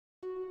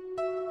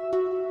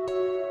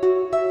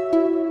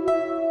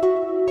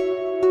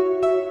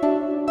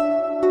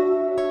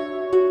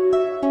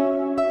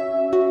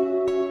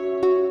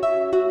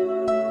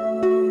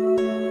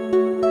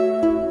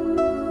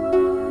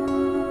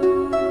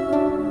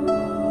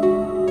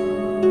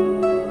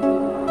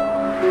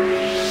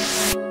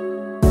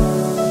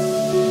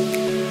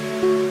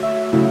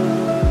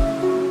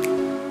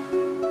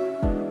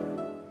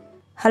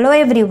Hello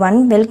everyone,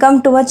 welcome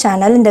to our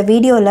channel. In the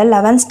video,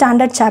 11th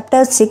standard chapter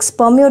 6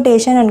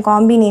 permutation and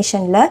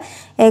combination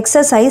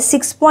exercise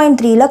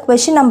 6.3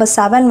 question number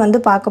 7 வந்து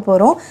பார்க்க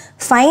போறோம்.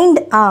 Find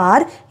R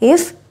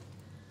if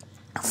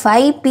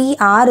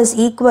 5PR is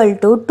equal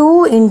to 2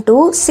 into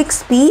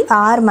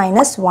 6PR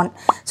minus 1.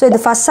 So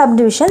இது first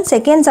subdivision,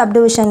 second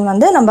subdivision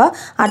வந்து நம்ம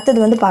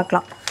அடுத்தது வந்து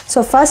பார்க்கலாம்.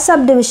 So first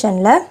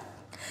subdivisionல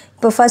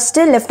இப்போ first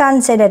left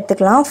hand side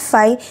எடுத்துக்கலாம்.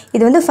 5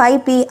 இது வந்து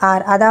 5PR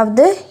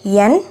அதாவது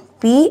n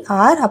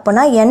PR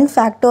அப்போனா n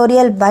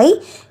factorial by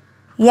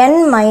n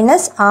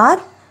minus r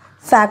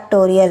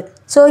factorial.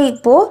 So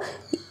இப்போ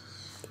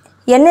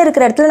n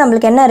இருக்கிற இடத்துல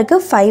நம்மளுக்கு என்ன இருக்கு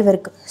 5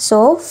 இருக்கு. So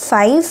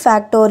 5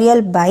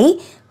 factorial by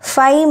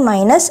 5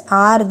 minus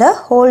r the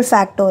whole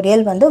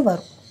factorial வந்து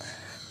வரும்.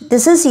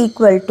 This is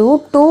equal to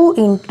 2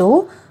 into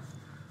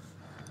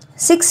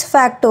 6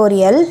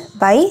 factorial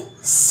by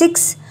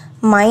 6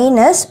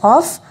 minus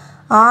of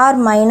r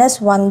minus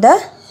 1 the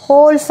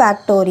whole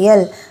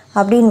factorial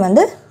அப்படின்னு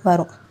வந்து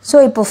வரும். So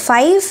இப்போ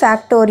 5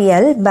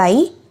 factorial by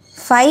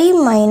 5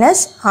 minus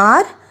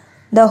r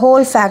the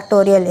whole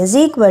factorial is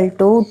equal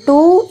to 2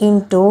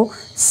 into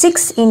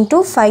 6 into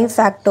 5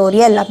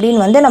 factorial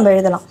அப்படின்னு வந்து நம்ம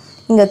எழுதலாம்.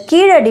 இங்க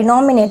கீழே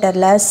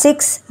denominatorல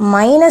 6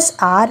 minus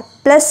r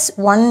plus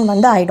 1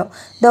 வந்து ஆயிடும்.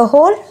 The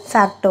whole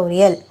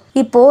factorial.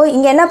 இப்போ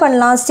இங்க என்ன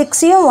பண்ணலாம்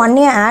 6யும்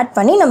 1யும் ஆட்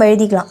பண்ணி நம்ம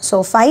எழுதிக்கலாம். So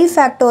 5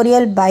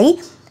 factorial by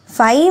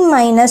 5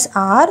 minus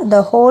r the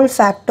whole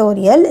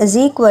factorial is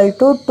equal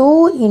to 2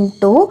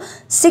 into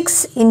 6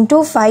 into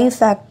 5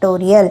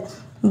 factorial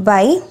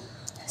by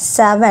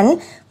 7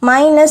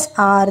 minus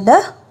r the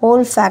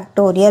whole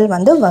factorial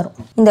வந்து வரும்.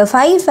 இந்த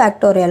 5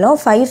 factorialம்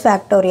 5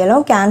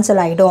 factorialம் cancel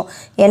ஆயிடும்.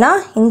 ஏனா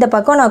இந்த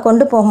பக்கம் நான்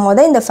கொண்டு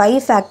போகும்போது இந்த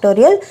 5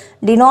 factorial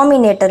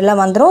denominatorல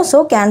வந்துரும். So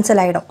cancel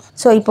ஆயிடும்.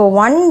 So இப்போ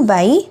 1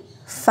 by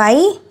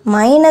 5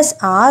 minus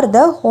r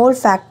the whole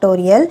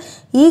factorial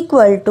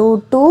equal to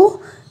 2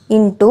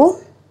 into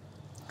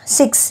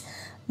 6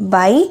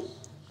 by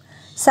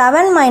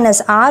 7 minus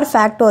r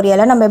factorial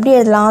நம்ம எப்படி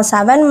எழுதலாம்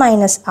 7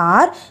 minus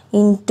r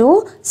into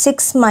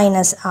 6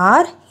 minus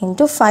r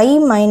into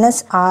 5 minus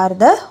r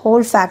the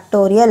whole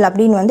factorial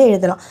அப்படின்னு வந்து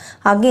எழுதலாம்.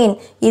 again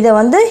இதை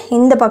வந்து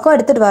இந்த பக்கம்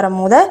எடுத்துட்டு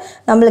வரும்போது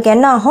நம்மளுக்கு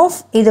என்ன ஆகும்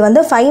இது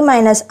வந்து 5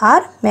 minus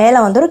r மேலே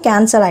வந்து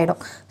கேன்சல்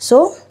ஆயிடும்.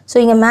 ஸோ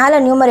இங்கே மேலே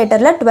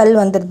நியூமரேட்டரில்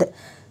 12 வந்துடுது.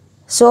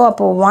 ஸோ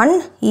அப்போ 1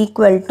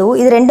 equal to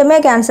இது ரெண்டுமே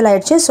கேன்சல்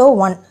ஆயிடுச்சு. So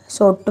 1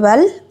 so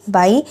 12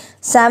 by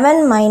 7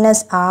 minus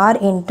r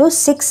into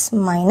 6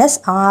 minus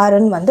r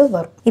வந்து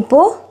வரும்.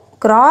 இப்போது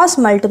cross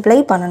multiply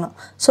பண்ணணும்.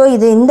 ஸோ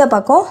இது இந்த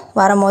பக்கம்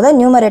வரும்போது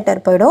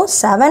நியூமரேட்டர் போயிடும்.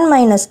 7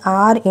 minus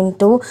r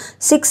into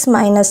 6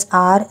 minus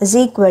r is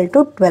equal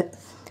to 12.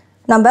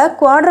 நம்ம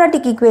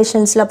quadratic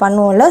equationsல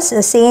பண்ணுவோம்ல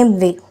சேம்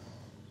வே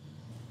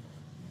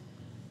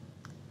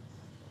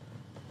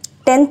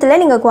 10thல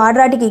நீங்க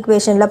quadratic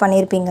equationல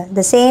பண்ணிருப்பீங்க.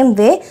 The same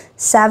way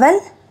 7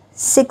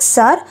 6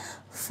 are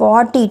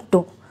 42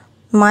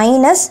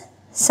 minus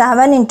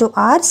 7 into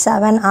r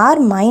 7r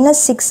minus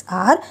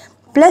 6r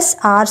plus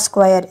r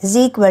square is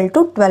equal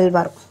to 12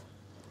 வரும்.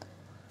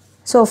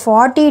 So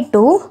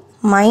 42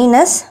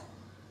 minus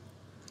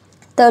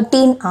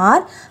 13r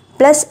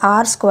plus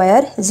r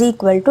square is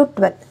equal to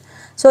 12.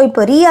 So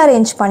இப்போ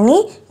rearrange பண்ணி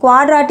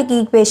quadratic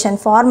equation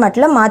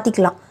formatல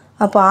மாத்திக்கலாம்.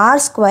 அப்போ r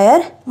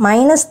square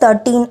minus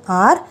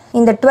 13r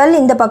இந்த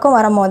 12 இந்த பக்கம்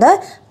வரும்போது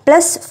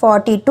plus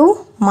 42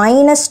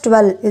 minus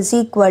 12 is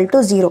equal to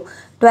 0.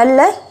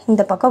 12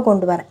 இந்த பக்கம்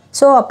கொண்டு வரேன்.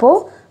 ஸோ அப்போது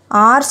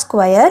r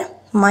square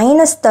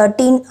minus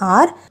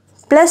 13r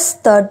plus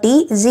 30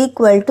 is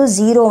equal to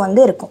 0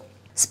 வந்து இருக்கும்.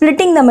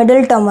 splitting the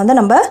middle term வந்து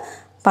நம்ம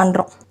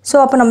பண்ணுறோம். ஸோ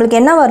அப்போ நம்மளுக்கு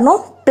என்ன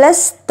வரணும்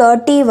ப்ளஸ்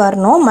 30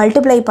 வரணும்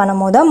மல்டிப்ளை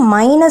பண்ணும் போது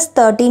மைனஸ்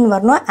 13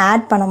 வரணும்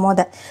ஆட் பண்ணும்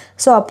போது.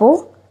 ஸோ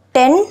அப்போது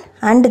 10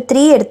 and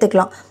 3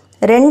 எடுத்துக்கலாம்.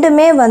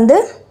 ரெண்டுமே வந்து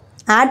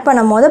ஆட்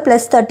பண்ணும் போது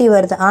ப்ளஸ் 30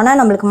 வருது. ஆனால்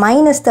நம்மளுக்கு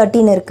மைனஸ்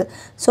 13 இருக்குது.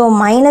 So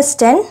minus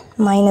 10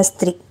 minus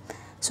 3.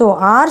 So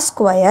R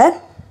square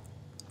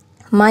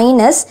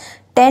minus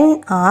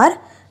 10r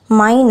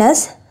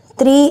minus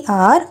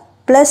 3r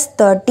plus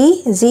 30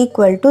 is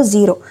equal to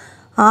 0.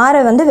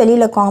 ஆரை வந்து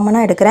வெளியில்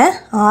காமனாக எடுக்கிறேன்.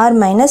 ஆர்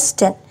மைனஸ்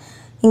 10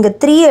 இங்கே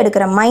 3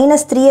 எடுக்கிறேன்.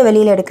 மைனஸ் 3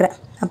 வெளியில் எடுக்கிறேன்.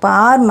 அப்போ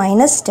R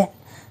minus 10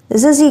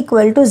 this is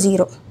equal to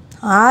 0.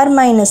 R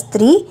minus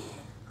 3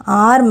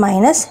 R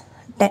minus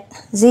 10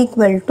 is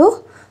equal to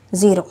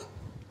 0.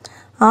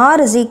 r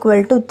is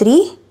equal to 3,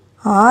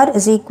 r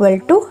is equal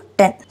to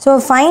 10. So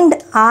find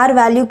r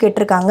value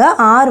கேட்டிருக்காங்க.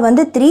 r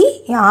வந்து 3,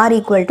 r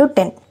equal to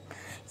 10.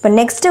 இப்போ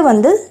next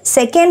வந்து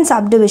second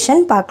subdivision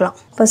பார்க்கலாம்.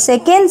 இப்போ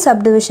second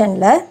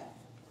subdivisionல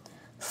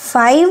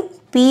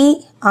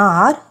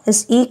 5pr is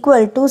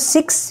equal to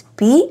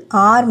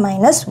 6pr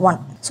minus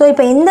 1. So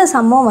இப்போ இந்த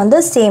சம்மம் வந்து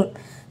same.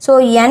 So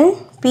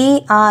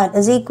npr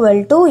is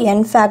equal to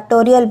n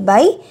factorial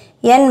by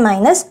n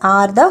minus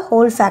r the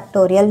whole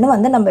factorial னு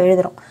வந்து நம்ம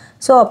எழுதுறோம்.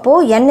 ஸோ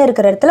அப்போது n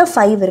இருக்கிற இடத்துல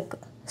 5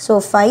 இருக்குது. So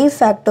 5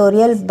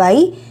 factorial by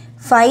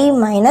 5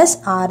 minus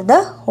r the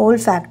whole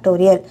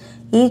factorial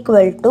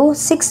equal to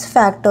 6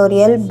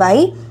 factorial by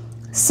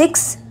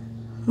 6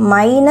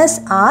 minus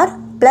r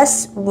plus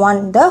 1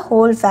 the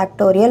whole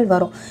factorial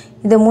வரும்.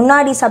 இது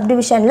முன்னாடி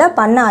subdivisionல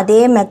பண்ண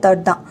அதே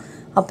மெத்தட் தான்.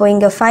 அப்போ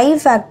இங்க 5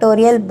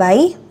 factorial by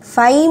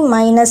 5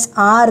 minus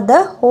r the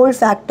whole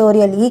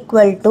factorial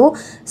equal to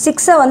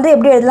 6 வந்து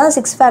எப்படி எழுதலாம்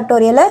 6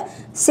 factorial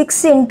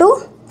 6 into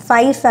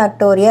 5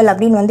 factorial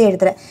அப்படின்னு வந்து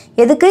எழுதுறேன்.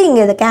 எதுக்கு இங்க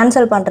இத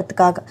கேன்சல்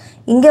பண்றதுக்காக.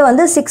 இங்க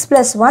வந்து 6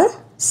 plus 1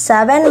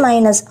 7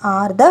 minus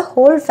r the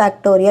whole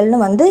factorial னு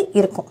வந்து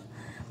இருக்கும்.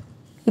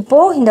 இப்போ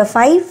இந்த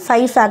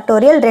 5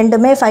 factorial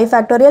ரெண்டுமே 5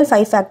 factorial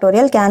 5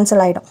 factorial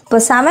கேன்சல் ஆயிடும். இப்போ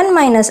 7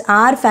 minus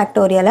r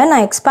factorial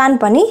நான் எக்ஸ்பாண்ட்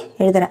பண்ணி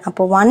எழுதுறேன்.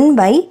 அப்போ 1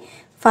 by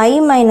 5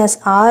 minus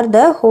r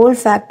the whole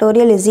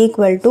factorial is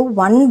equal to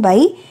 1 by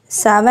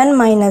 7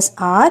 minus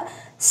r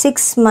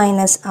 6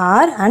 minus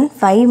r and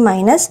 5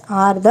 minus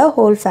r the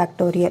whole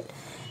factorial.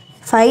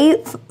 5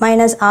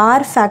 minus r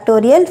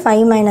factorial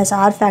 5 minus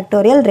r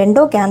factorial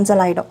ரெண்டும்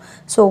cancel ஆயிடும்.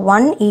 So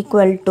 1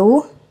 equal to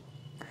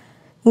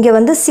இங்க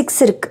வந்து 6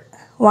 இருக்கு.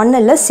 1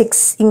 இல்ல 6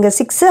 இங்க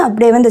 6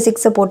 அப்படியே வந்து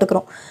 6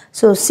 போட்டுக்கிறோம்.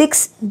 So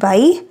 6 by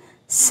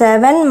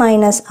 7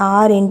 minus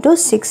r into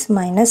 6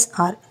 minus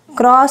r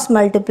cross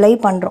multiply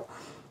பண்றோம்.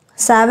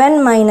 7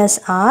 minus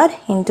r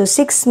into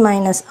 6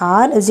 minus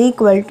r is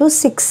equal to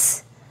 6.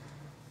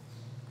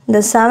 இந்த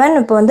 7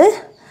 இப்போ வந்து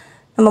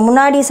நம்ம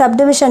முன்னாடி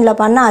சப்டிவிஷன்ல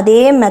பண்ண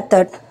அதே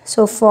method.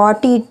 So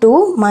 42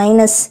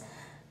 minus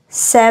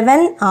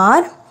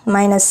 7r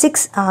minus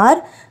 6r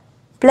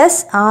plus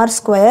r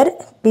square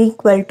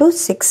equal to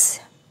 6.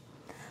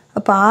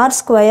 அப்போ r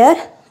square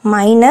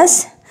minus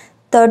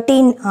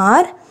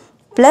 13r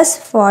plus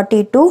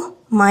 42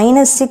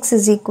 minus 6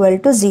 is equal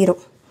to 0.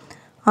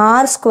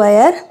 r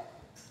square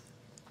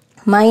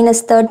minus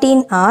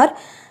 13r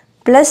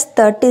plus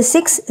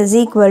 36 is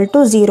equal to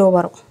 0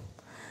 வரும்.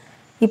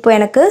 இப்போ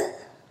எனக்கு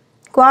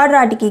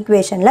quadratic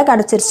equationல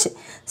கிடைச்சிருச்சு.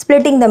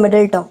 splitting the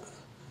middle term.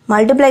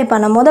 multiply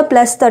பண்ணும்போது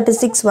plus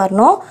 36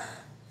 வரணும்.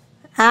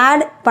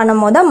 add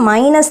பண்ணும்போது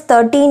minus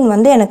 13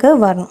 வந்து எனக்கு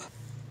வரணும்.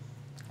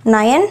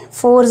 9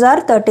 4s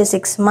are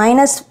 36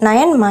 minus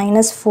 9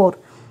 minus 4.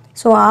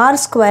 So r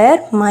square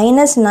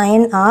minus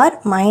 9r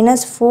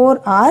minus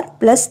 4r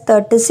plus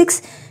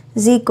 36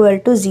 is equal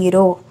to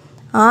 0.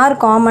 r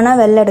காமனா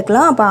வெளில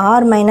எடுக்கலாம். அப்ப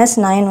r minus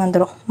 9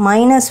 வந்துரும்.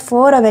 minus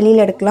 4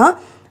 வெளியில எடுக்கலாம்.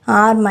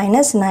 r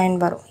minus 9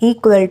 வரும்.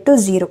 equal to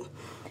 0.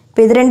 இப்போ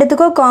இது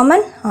ரெண்டுத்துக்கும்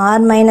காமன் r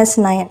minus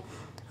 9.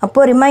 அப்போ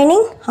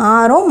remaining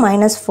r um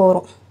minus 4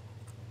 um.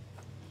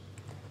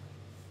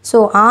 So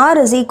r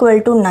is equal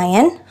to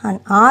 9 and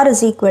r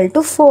is equal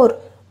to 4.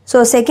 So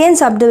second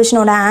subdivision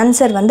ஓட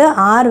answer வந்து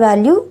r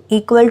value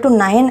equal to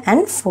 9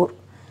 and 4.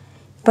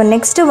 இப்போ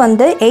next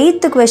வந்து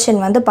 8th question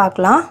வந்து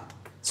பார்க்கலாம்.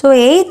 So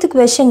 8th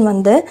question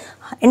வந்து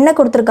என்ன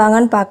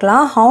கொடுத்திருக்காங்கன்னு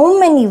பார்க்கலாம். How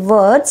many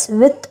words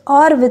with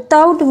or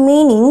without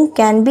meaning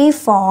can be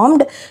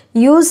formed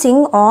using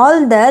all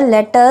the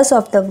letters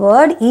of the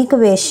word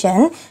equation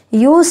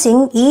using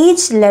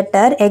each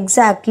letter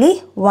exactly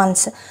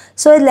once.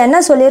 So இதில் என்ன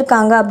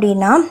சொல்லியிருக்காங்க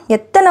அப்படின்னா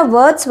எத்தனை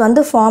வேர்ட்ஸ்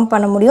வந்து ஃபார்ம்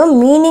பண்ண முடியும்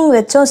மீனிங்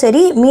வச்சும்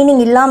சரி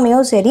மீனிங்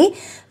இல்லாமையும் சரி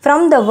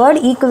from the word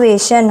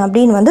equation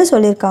அப்படின்னு வந்து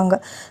சொல்லியிருக்காங்க.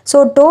 ஸோ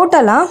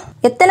டோட்டலாக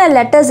எத்தனை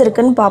லெட்டர்ஸ்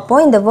இருக்குன்னு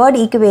பார்ப்போம் இந்த வேர்ட்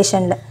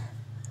ஈக்குவேஷனில்.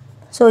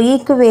 ஸோ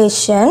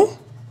ஈக்குவேஷன்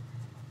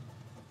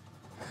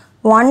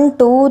 1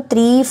 2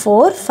 3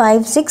 4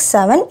 5 6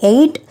 7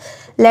 8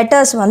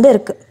 லெட்டர்ஸ் வந்து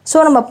இருக்குது. ஸோ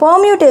நம்ம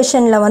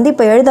பெர்மியூட்டேஷனில் வந்து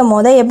இப்போ எழுதும்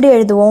போது எப்படி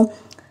எழுதுவோம்.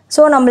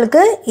 ஸோ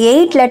நம்மளுக்கு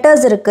 8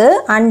 லெட்டர்ஸ் இருக்குது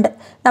அண்ட்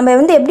நம்ம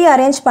வந்து எப்படி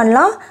அரேஞ்ச்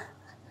பண்ணலாம்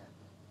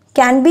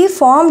can be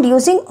formed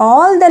using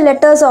all the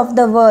letters of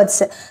the words.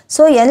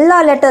 So எல்லா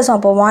லெட்டர்ஸும்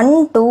அப்போ 1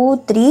 2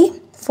 3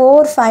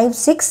 4 5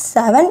 6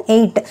 7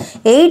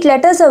 8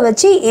 லெட்டர்ஸை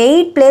வச்சு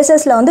 8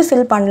 பிளேசஸில் வந்து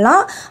ஃபில்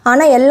பண்ணலாம்.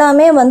 ஆனால்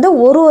எல்லாமே வந்து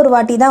ஒரு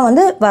வாட்டி தான்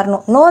வந்து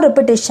வரணும். No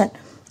repetition.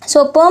 ஸோ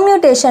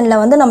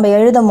பெர்மியூட்டேஷனில் வந்து நம்ம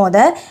எழுதும்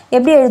போது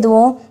எப்படி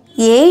எழுதுவோம்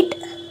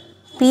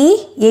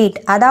 8p8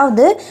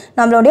 அதாவது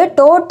நம்மளுடைய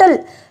டோட்டல்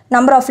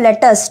நம்பர் ஆஃப்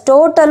லெட்டர்ஸ்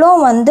டோட்டலும்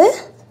வந்து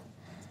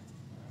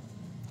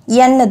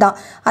n தான்.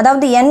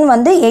 அதாவது n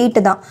வந்து 8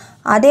 தான்.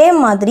 அதே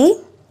மாதிரி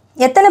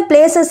எத்தனை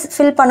பிளேசஸ்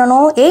ஃபில்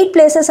பண்ணணும் 8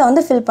 பிளேசஸை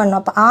வந்து ஃபில்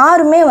பண்ணணும். அப்போ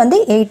ஆறுமே வந்து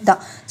 8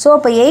 தான். ஸோ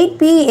அப்போ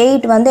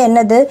 8p8 வந்து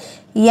என்னது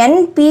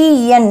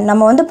npn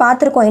நம்ம வந்து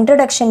பார்த்துருக்கோம்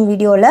இன்ட்ரடக்ஷன்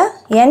வீடியோவில்.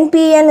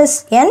 npn is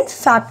n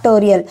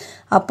factorial.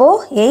 அப்போது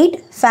 8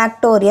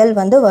 ஃபேக்டோரியல்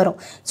வந்து வரும்.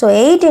 So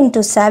 8 into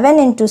 7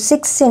 into 6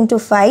 into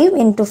 5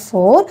 into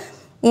 4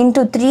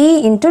 into 3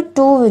 into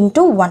 2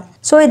 into 1.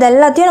 So இது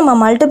எல்லாத்தையும் நம்ம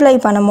மல்டிப்ளை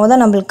பண்ணும் போது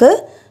நம்மளுக்கு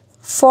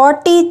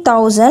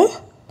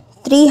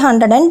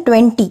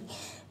 40,320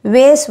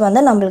 வேஸ் வந்து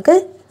நம்மளுக்கு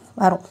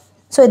வரும்.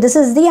 So this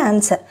is the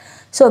answer.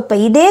 So இப்போ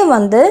இதே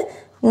வந்து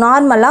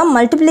நார்மலாக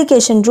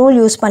மல்டிப்ளிகேஷன் ரூல்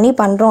யூஸ் பண்ணி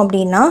பண்ணுறோம்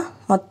அப்படின்னா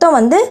மொத்தம்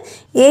வந்து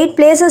 8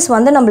 பிளேசஸ்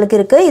வந்து நம்மளுக்கு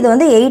இருக்குது. இது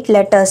வந்து 8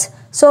 லெட்டர்ஸ்.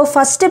 ஸோ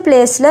ஃபஸ்ட்டு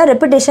பிளேஸில்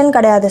ரெப்பிட்டேஷன்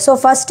கிடையாது. ஸோ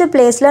ஃபஸ்ட்டு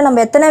பிளேஸில் நம்ம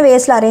எத்தனை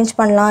வேஸில் அரேஞ்ச்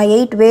பண்ணலாம்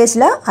 8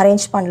 வேஸில்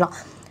அரேஞ்ச் பண்ணலாம்.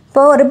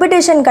 இப்போது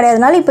ரிப்பிட்டேஷன்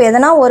கிடையாதுனால இப்போ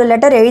எதனா ஒரு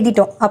லெட்டர்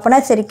எழுதிட்டோம் அப்போனா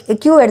சரி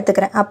கியூ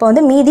எடுத்துக்கிறேன். அப்போ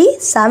வந்து மீதி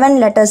 7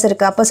 லெட்டர்ஸ்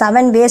இருக்குது. அப்போ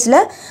 7 வேஸில்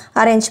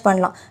அரேஞ்ச்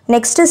பண்ணலாம்.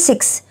 நெக்ஸ்ட்டு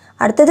 6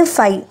 அடுத்தது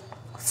 5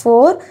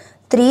 4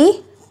 3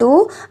 2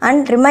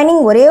 அண்ட்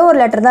ரிமைனிங் ஒரே ஒரு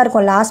லெட்டர் தான்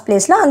இருக்கும் லாஸ்ட்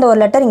பிளேஸில், அந்த ஒரு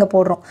லெட்டர் இங்கே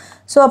போடுறோம்.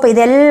 ஸோ அப்போ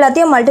இது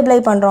எல்லாத்தையும் மல்டிப்ளை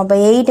பண்ணுறோம். இப்போ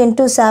 8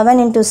 into 7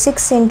 into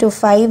 6 into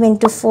 5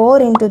 into 4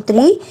 into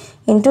 3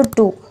 into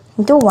 2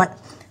 into 1.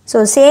 So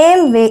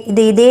same way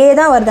இதே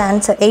தான் வருது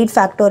ஆன்சர், 8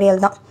 ஃபேக்டோரியல்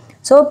தான்.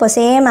 ஸோ இப்போ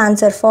சேம்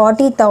ஆன்சர்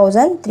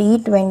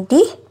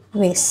 40,320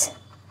 ways.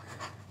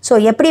 ஸோ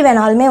எப்படி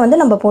வேணாலுமே வந்து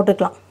நம்ம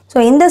போட்டுக்கலாம். ஸோ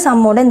இந்த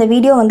சம்மோட இந்த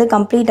வீடியோ வந்து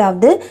கம்ப்ளீட்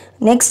ஆகுது.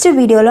 நெக்ஸ்ட்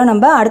வீடியோவில்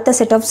நம்ம அடுத்த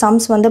செட் ஆஃப்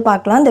சம்ஸ் வந்து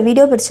பார்க்கலாம். இந்த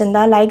வீடியோ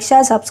பிடிச்சிருந்தா லைக்,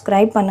 ஷேர்,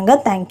 சப்ஸ்கிரைப்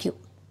பண்ணுங்கள். தேங்க்யூ.